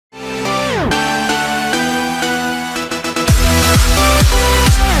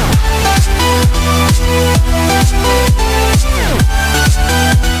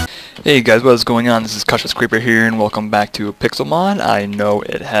Hey guys, what is going on? This is Cautious Creeper here, and welcome back to Pixelmon. I know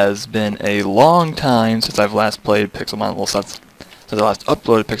it has been a long time since I've last played Pixelmon, well since I last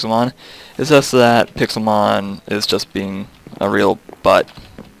uploaded Pixelmon. It's just that Pixelmon is just being a real butt.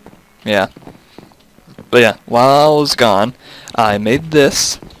 Yeah. But yeah, while I was gone, I made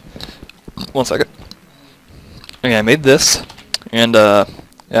this. One second. Okay, I made this, and yeah,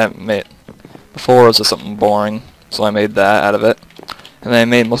 before it was just something boring, so I made that out of it. And then I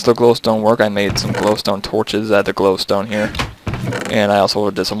made most of the glowstone work. I made some glowstone torches out of the glowstone here. And I also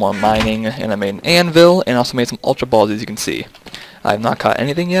did some more mining, and I made an anvil, and also made some ultra balls, as you can see. I have not caught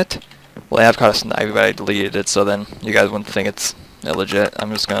anything yet. Well, I have caught a snipe, but I deleted it, so then you guys wouldn't think it's illegit.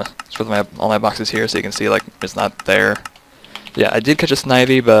 I'm just gonna put all my boxes here so you can see, like, it's not there. Yeah, I did catch a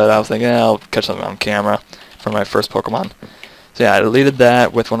snivy, but I was thinking, I'll catch something on camera for my first Pokemon. So yeah, I deleted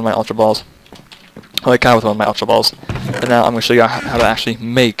that with one of my ultra balls. Well, I caught with one of my ultra balls. But now I'm going to show you how to actually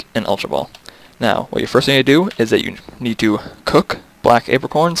make an ultra ball. Now, what you first need to do is that you need to cook black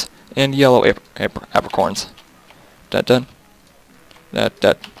apricorns and yellow apricorns. So then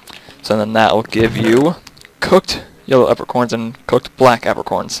that will give you cooked yellow apricorns and cooked black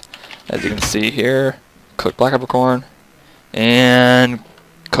apricorns. As you can see here, cooked black apricorn and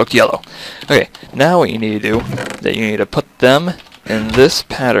cooked yellow. Okay, now what you need to do is that you need to put them in this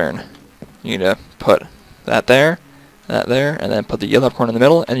pattern. You need to put that there, and then put the yellow apricorn in the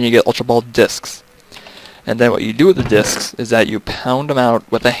middle, and then you get ultra ball discs. And then what you do with the discs is that you pound them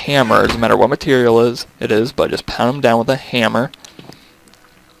out with a hammer. It doesn't matter what material it is, but just pound them down with a hammer.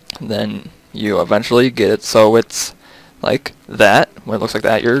 And then you eventually get it so it's like that. When it looks like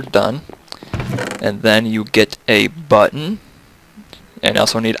that, you're done. And then you get a button, and you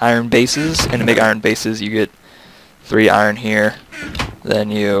also need iron bases. And to make iron bases, you get 3 iron here. Then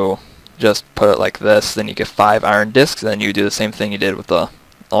you just put it like this, then you get 5 iron discs, then you do the same thing you did with the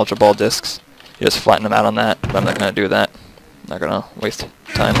ultra ball discs. You just flatten them out on that, but I'm not going to do that. I'm not going to waste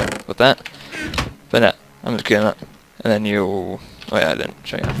time with that. But yeah, I'm just kidding. And then you, oh yeah, I didn't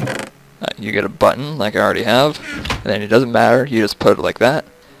show you. You get a button like I already have, and then it doesn't matter, you just put it like that,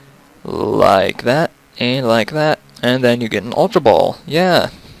 and like that, and then you get an ultra ball. Yeah.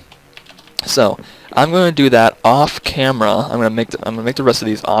 So I'm going to do that off camera. I'm going to make the rest of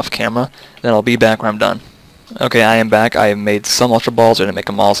these off camera. Then I'll be back when I'm done. Okay, I am back. I made some ultra balls. I didn't make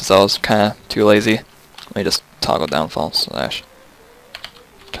them all since I was kind of too lazy. Let me just toggle down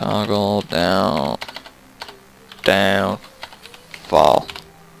 / toggle down fall.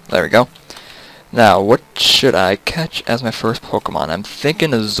 There we go. Now, what should I catch as my first Pokemon? I'm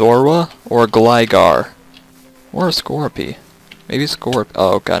thinking a Zorua or a Gligar or a Scorpy. Maybe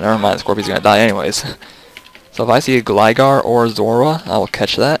oh god, never mind, Scorpy's gonna die anyways. So if I see a Gligar or a Zorua, I will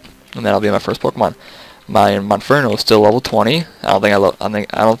catch that, and that'll be my first Pokemon. My Monferno is still level 20. I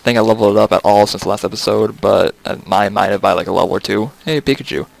don't think I leveled it up at all since the last episode, but I might have by like a level or 2. Hey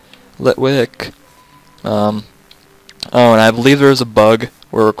Pikachu. Litwick. Oh, and I believe there's a bug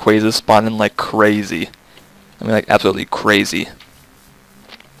where Rayquazas spawn in like crazy. I mean like absolutely crazy.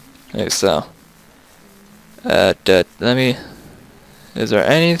 Okay, so let me. Is there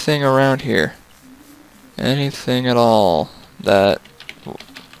anything around here? Anything at all that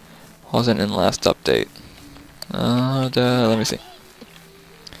wasn't in last update? Let me see.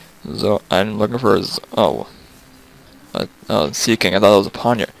 So I'm looking for Sea King. I thought it was a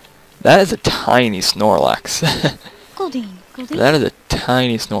Ponyo. That is a tiny Snorlax. That is a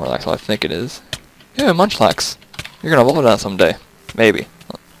tiny Snorlax. Well, I think it is. Yeah, Munchlax. You're gonna evolve that someday, maybe.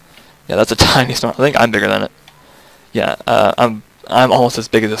 Yeah, that's a tiny Snorlax. I think I'm bigger than it. Yeah, I'm almost as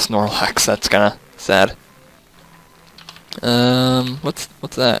big as a Snorlax. That's kinda sad. What's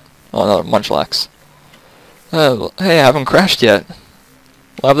that? Oh, another Munchlax. Hey, I haven't crashed yet.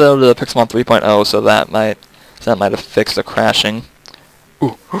 We'll have to Pixelmon 3.0, so that might have fixed the crashing.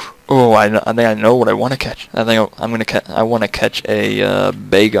 Ooh, I think I know what I want to catch. I think I want to catch a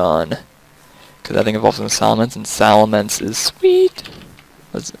Bagon, because I think it evolves in Salamence, and Salamence is sweet.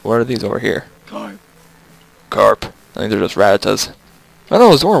 What are these over here? Carp. I think they're just Rattatas. Oh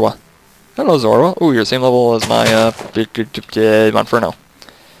no, Zorua. Hello, Zorua. Ooh, you're the same level as my Monferno.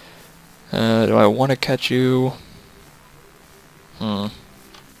 Do I want to catch you? Yeah,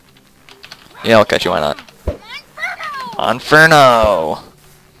 I'll catch you. Why not? Monferno.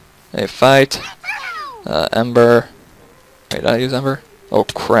 Hey, fight. Ember. Wait, did I use Ember? Oh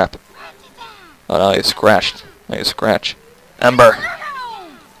crap. Oh no, you scratched. No, you scratch. Ember.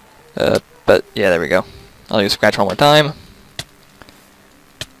 But yeah, there we go. I'll use Scratch one more time.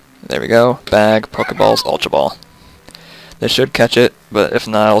 There we go. Bag, Pokeballs, Ultra Ball. This should catch it, but if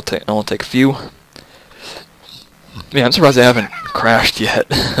not, it'll take a few. Yeah, I'm surprised they haven't crashed yet.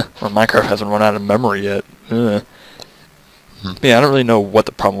 Or Minecraft hasn't run out of memory yet. Ugh. Yeah, I don't really know what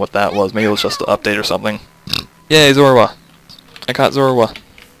the problem with that was. Maybe it was just the update or something. Yay, Zorwa. I caught Zorwa.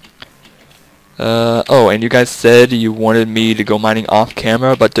 Oh, and you guys said you wanted me to go mining off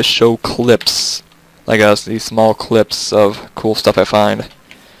camera, but to show clips. Like these small clips of cool stuff I find.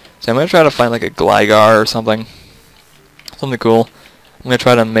 So I'm going to try to find like a Gligar or something. Something cool. I'm going to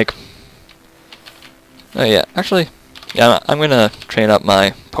try to make... Oh yeah, actually, yeah, I'm going to train up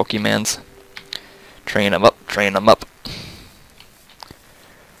my Pokemans. Train them up, train them up.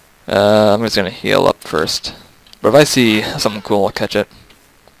 I'm just going to heal up first. But if I see something cool, I'll catch it.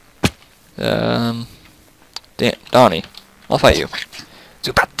 Damn, Donnie, I'll fight you.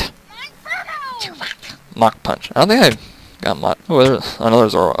 Zubat! Mach Punch. I don't think I got Mach. Oh, there's another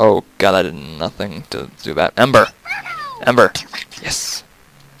Zoro. Oh god, I did nothing to Zubat. Ember! Ember! Yes!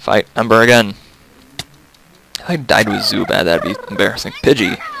 Fight Ember again. If I died with Zubat, that'd be embarrassing.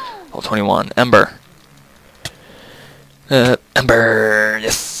 Pidgey! Level 21. Ember! Ember!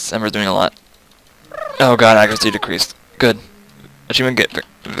 Yes! Ember's doing a lot. Oh god, accuracy decreased. Good. Achievement get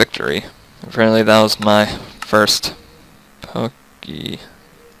victory. Apparently that was my first Poke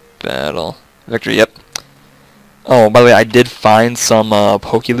battle. Victory, yep. Oh, by the way, I did find some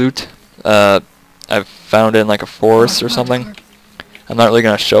Poke loot. I found it in like a forest or something. I'm not really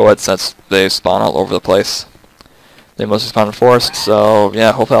going to show it since they spawn all over the place. They mostly spawn in forests, so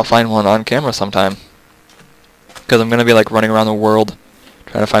yeah, hopefully I'll find one on camera sometime. Because I'm going to be like running around the world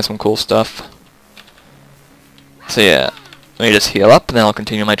trying to find some cool stuff. So yeah, let me just heal up and then I'll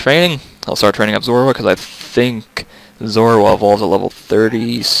continue my training. I'll start training up Zorua because I think Zorua evolves at level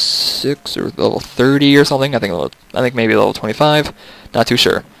 36 or level 30 or something. I think maybe level 25. Not too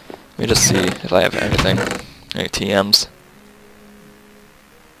sure. Let me just see if I have anything. Any TMs.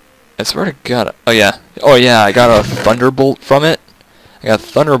 I swear to God. Oh yeah. Oh yeah. I got a Thunderbolt from it. I got a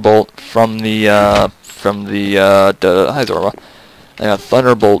Thunderbolt from the hi Zorua. I got a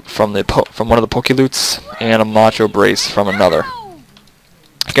Thunderbolt from one of the Pokeloots and a Macho Brace from another.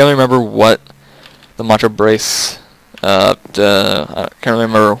 I can't remember what the Macho Brace. I can't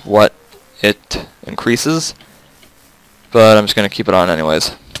remember what it increases, but I'm just gonna keep it on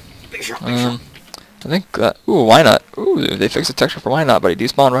anyways. I think ooh, why not? Ooh, they fixed the texture for why not, but he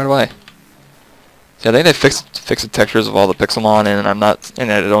despawned right away. So I think they fixed the textures of all the Pixelmon,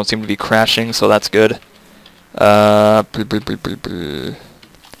 and it don't seem to be crashing, so that's good. Oh,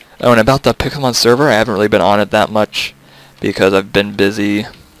 and about the Pixelmon server, I haven't really been on it that much because I've been busy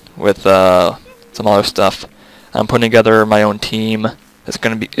with some other stuff. I'm putting together my own team.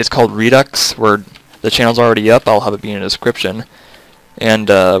 It's called Redux, where the channel's already up. I'll have it be in the description. And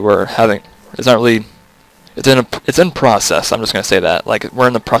it's in process. I'm just gonna say that. Like, we're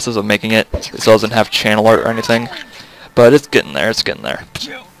in the process of making it. It still doesn't have channel art or anything, but it's getting there. It's getting there.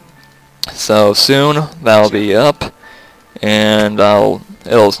 So soon that'll be up, and I'll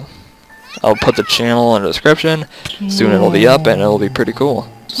put the channel in the description. Soon it'll be up, and it'll be pretty cool.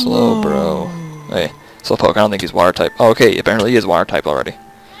 Slow, bro. Hey, Slowpoke. I don't think he's water type. Oh, okay. Apparently he is water type already.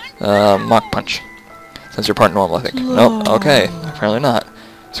 Mach Punch. Since you're part normal, I think. Nope. Okay. Apparently not.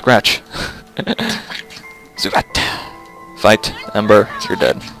 Scratch. Zubat. Fight. Ember. You're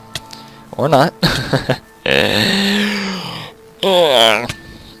dead. Or not.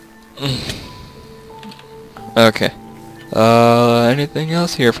 Okay. Anything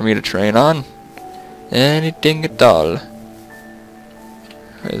else here for me to train on? Anything at all?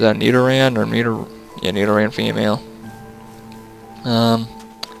 Is that Nidoran or yeah, Nidoran female.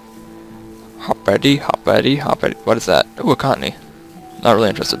 Hoppity, hoppity, hoppity. What is that? Ooh, a Cottony. Not really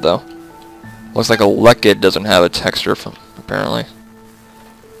interested though. Looks like a Lekid doesn't have a texture apparently.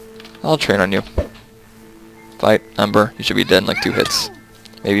 I'll train on you. Fight, Ember. You should be dead in like 2 hits.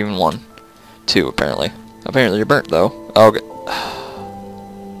 Maybe even 1. 2 apparently. Apparently you're burnt though. Oh, okay.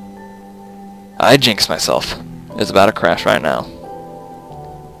 I jinxed myself. It's about to crash right now.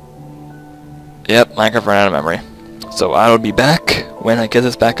 Yep, Minecraft ran out of memory. So I will be back when I get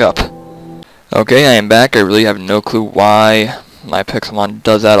this back up. Okay, I am back. I really have no clue why my Pixelmon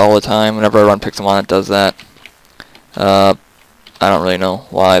does that all the time. Whenever I run Pixelmon, it does that. I don't really know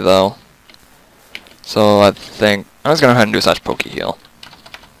why though. So I think I'm just gonna go ahead and do such Poke Heal.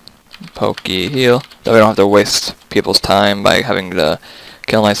 Poke Heal. That way I don't have to waste people's time by having to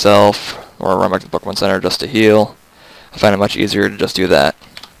kill myself or run back to the Pokemon Center just to heal. I find it much easier to just do that.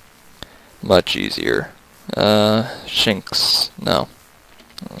 Much easier. Shinx. No.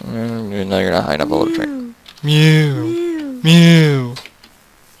 No, you're not high enough level to train. Mew. Mew.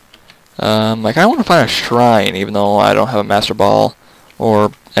 Like, I want to find a shrine, even though I don't have a Master Ball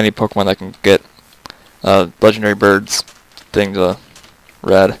or any Pokemon that can get legendary birds thing to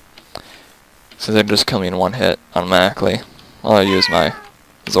red. So they just kill me in one hit automatically. I'll use my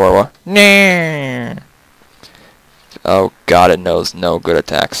Zorwa. Nah. Oh god, it knows no good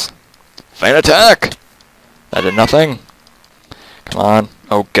attacks. Feint attack! That did nothing. Come on.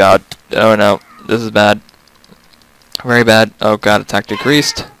 Oh god. Oh no. This is bad. Very bad. Oh god, attack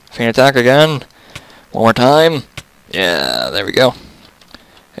decreased. Feint attack again. One more time. Yeah, there we go.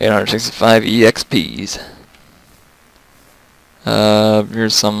 865 EXPs.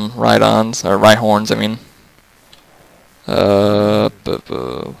 Here's some Rhydons, or Rhyhorns, I mean.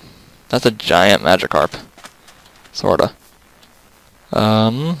 That's a giant Magikarp. Sorta.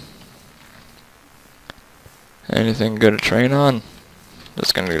 Anything good to train on?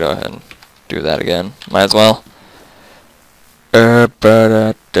 Just gonna go ahead and do that again. Might as well.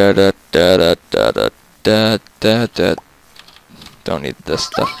 Don't need this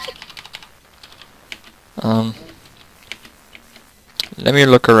stuff. Let me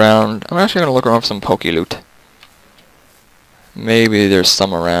look around. I'm actually gonna look around for some Pokeloot. Maybe there's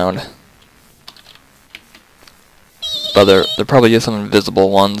some around. But there probably is some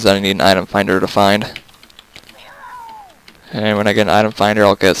invisible ones that I need an item finder to find. And when I get an item finder,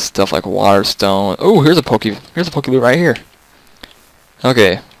 I'll get stuff like Waterstone. Oh, here's a Pokeloot right here.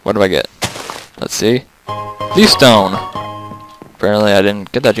 Okay, what do I get? Let's see. Leaf Stone. Apparently I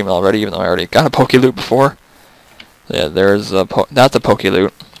didn't get that Gmail already, even though I already got a Pokeloot before. Yeah, there's a that's a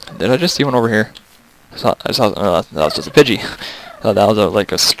Pokeloot. Did I just see one over here? I saw oh, that was just a Pidgey. I thought that was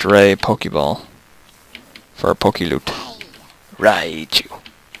like a stray Pokeball for a Pokeloot. Right.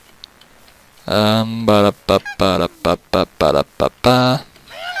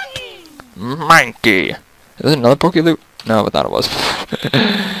 Monkey. Is this another Pokeloot? No, I thought it was.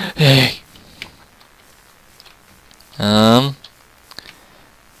 Hey.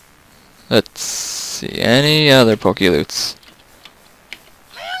 Let's see. Any other Pokeloots?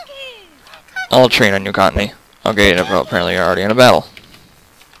 I'll train on New Cottony. Okay, apparently you're already in a battle.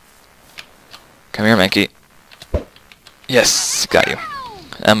 Come here, Mankey. Yes, got you.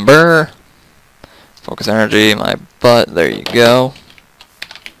 Ember. Focus energy, my butt. There you go.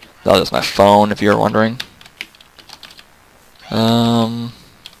 That was my phone, if you were wondering.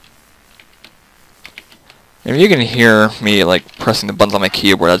 If you can hear me like pressing the buttons on my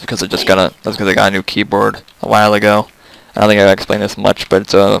keyboard, that's because I got a new keyboard a while ago. I don't think I've explained this much, but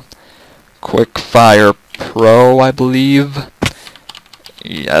it's a Quickfire Pro, I believe.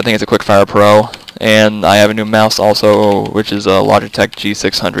 Yeah, I think it's a Quickfire Pro, and I have a new mouse also, which is a Logitech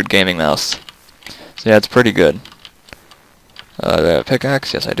G600 gaming mouse. So yeah, it's pretty good. Do I have a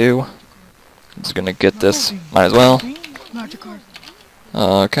pickaxe? Yes, I do. I'm just gonna get this. Might as well.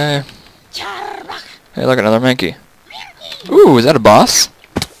 Okay. Hey, look, another Mankey. Ooh, is that a boss?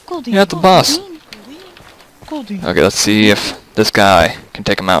 Yeah, it's a boss. Okay, let's see if this guy can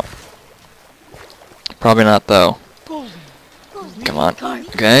take him out. Probably not, though. Come on.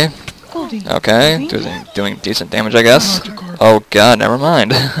 Okay. Okay, doing decent damage, I guess. Oh god, never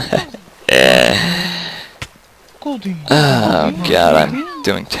mind. Oh god, I'm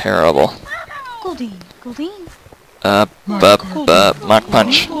doing terrible. Mach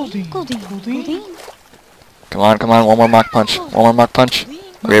punch. Come on, one more Mach punch. One more Mach punch.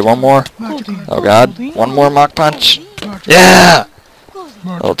 Okay, one more. Oh god, one more Mach punch. Yeah!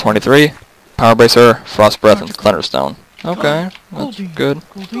 Level 23. Power Bracer, Frost Breath, and Thunderstone. Okay, that's good.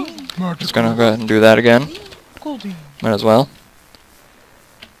 Just gonna go ahead and do that again. Might as well.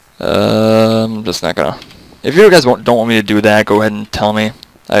 I'm just not gonna. If you guys don't want me to do that, go ahead and tell me.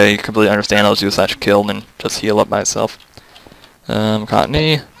 I completely understand. I'll just do /killed and just heal up myself.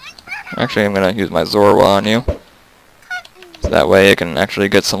 Cottony. Actually, I'm gonna use my Zorwa on you. So that way I can actually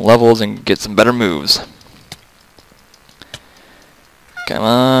get some levels and get some better moves. Come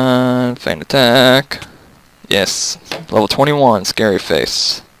on, feint attack. Yes, level 21, scary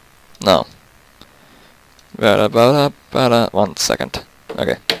face. No. 1 second.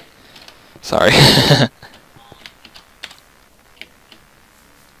 Okay. Sorry.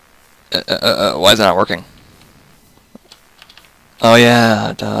 Why is that not working? Oh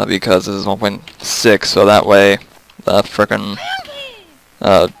yeah, duh, because this is 1.6, so that way the frickin'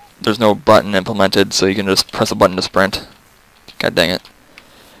 there's no button implemented, so you can just press a button to sprint. God dang it.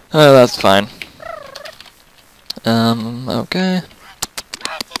 That's fine. Okay.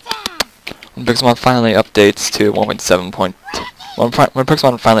 When Pixelmon finally updates to 1.7. When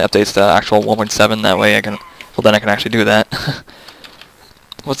Pixelmon finally updates to actual 1.7, that way I can, well then I can actually do that.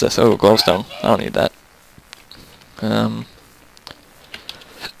 What's this? Oh, glowstone. I don't need that.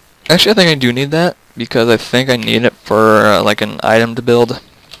 Actually, I think I do need that, because I think I need it for, like, an item to build. I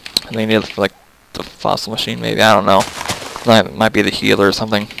think I need it for, like, the fossil machine, maybe. I don't know. It might be the healer or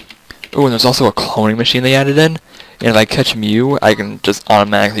something. Oh, and there's also a cloning machine they added in. And if I catch Mew, I can just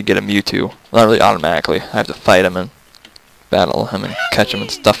automatically get a Mewtwo. Not really automatically. I have to fight him and battle him and catch him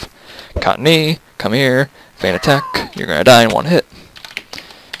and stuff. Cottony, come here. Feint attack. You're gonna die in one hit.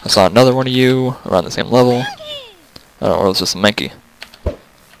 I saw another one of you around the same level. Oh, or it's just a Mankey.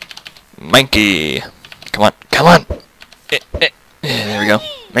 Mankey! Come on, come on! There we go.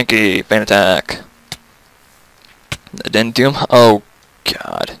 Mankey, Feint attack. That didn't do him? Oh,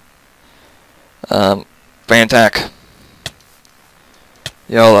 God. Feint attack.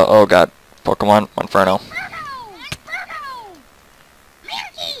 YOLO, oh God. Pokemon, Inferno.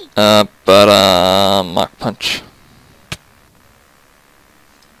 Mach Punch.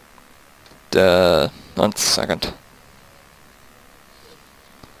 1 second.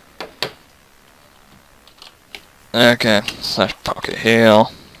 Okay, slash pocket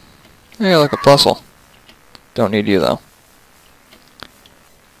heal. Hey, look, a puzzle. Don't need you though.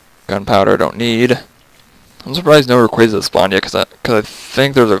 Gunpowder, don't need. I'm surprised no Rayquaza spawned yet, cause I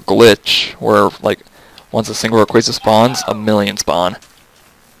think there's a glitch where like once a single Rayquaza spawns, a million spawn.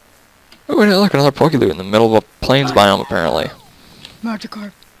 Oh, look, another Pokeloot in the middle of a plains biome apparently.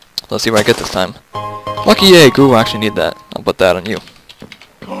 Magikarp. Let's see what I get this time. Lucky egg! Ooh, I actually need that. I'll put that on you.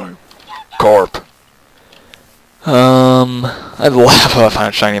 Carp. I'd laugh if I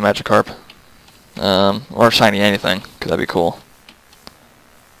found shiny Magikarp. Or shiny anything, cause that'd be cool.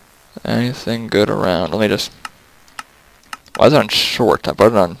 Anything good around? Let me just... Why is it on short? I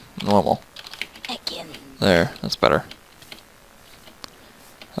put it on normal. There, that's better.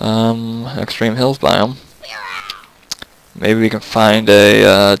 Extreme Hills biome. Maybe we can find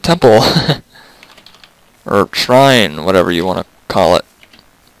a temple or shrine, whatever you want to call it.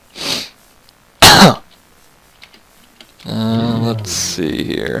 Let's see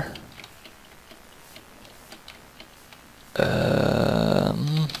here.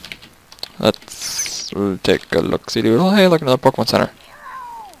 Let's take a look-see doodle. Hey, look, another Pokemon Center.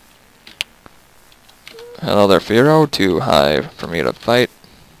 Hello there, Firo. Too high for me to fight.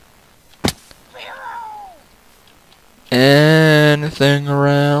 Anything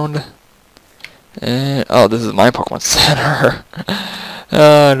around? And oh, this is my Pokemon Center.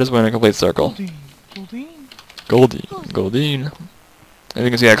 I just went in a complete circle. Goldeen. As you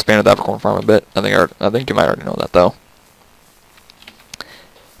can see, I expanded that Pokemon farm a bit. I think you might already know that though.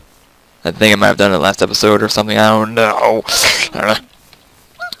 I think I might have done it last episode or something. I don't know.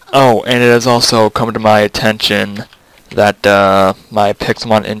 Oh, and it has also come to my attention that my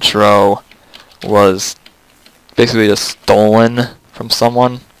Pixelmon intro was basically just stolen from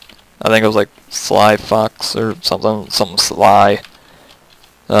someone. I think it was like Sly Fox or something Sly.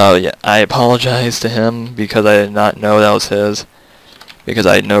 Yeah, I apologize to him because I did not know that was his. Because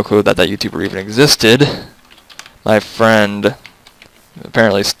I had no clue that YouTuber even existed. My friend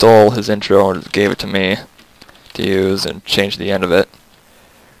apparently stole his intro and gave it to me to use and changed the end of it.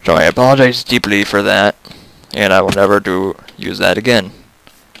 So I apologize deeply for that, and I will never use that again.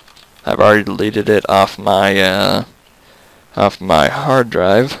 I've already deleted it off my hard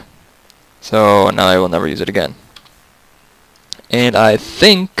drive, so now I will never use it again. And I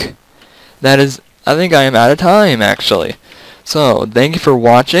think I am out of time actually. So thank you for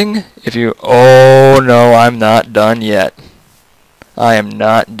watching. Oh no, I'm not done yet. I am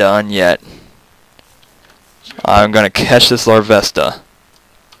not done yet. I'm gonna catch this Larvesta.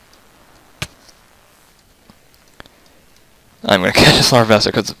 I'm gonna catch this Larvesta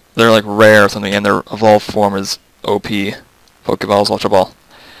because they're like rare or something, and their evolved form is OP. Pokeballs, Ultra Ball.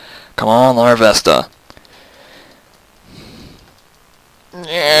 Come on, Larvesta.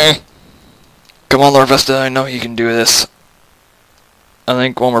 Yeah. Come on, Larvesta. I know you can do this. I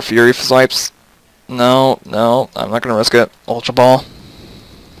think one more Fury swipes. No, I'm not gonna risk it. Ultra Ball.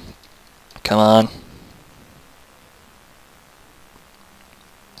 Come on.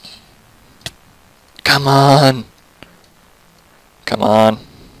 Come on. Come on.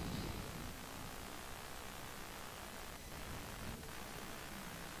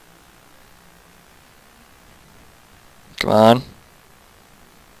 Come on.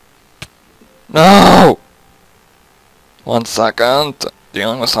 No! 1 second.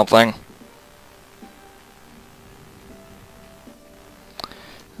 Dealing with something.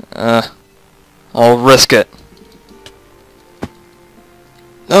 I'll risk it.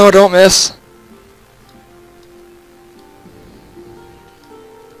 No, don't miss.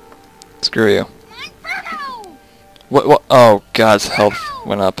 Screw you. What? Oh, God's health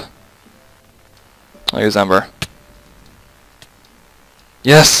went up. I'll use Ember.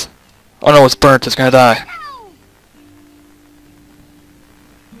 Yes! Oh no, it's burnt. It's gonna die.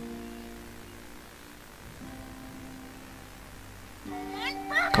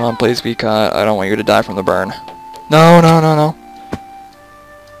 Come Come on, please be caught. I don't want you to die from the burn. No, no, no, no.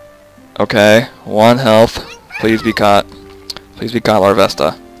 Okay, 1 health. Please be caught. Please be caught,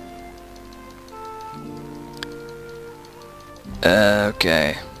 Larvesta.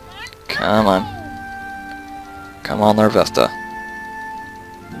 Okay. Come on. Come on, Larvesta.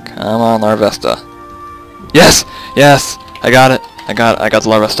 Come on, Larvesta. Yes! Yes! I got it. I got the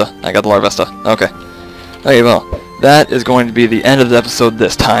Larvesta. I got the Larvesta. Okay. Okay, well, that is going to be the end of the episode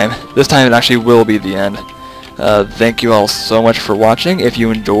this time. This time it actually will be the end. Thank you all so much for watching. If you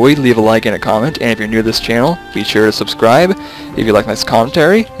enjoyed, leave a like and a comment. And if you're new to this channel, be sure to subscribe if you like my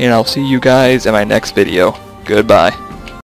commentary. And I'll see you guys in my next video. Goodbye.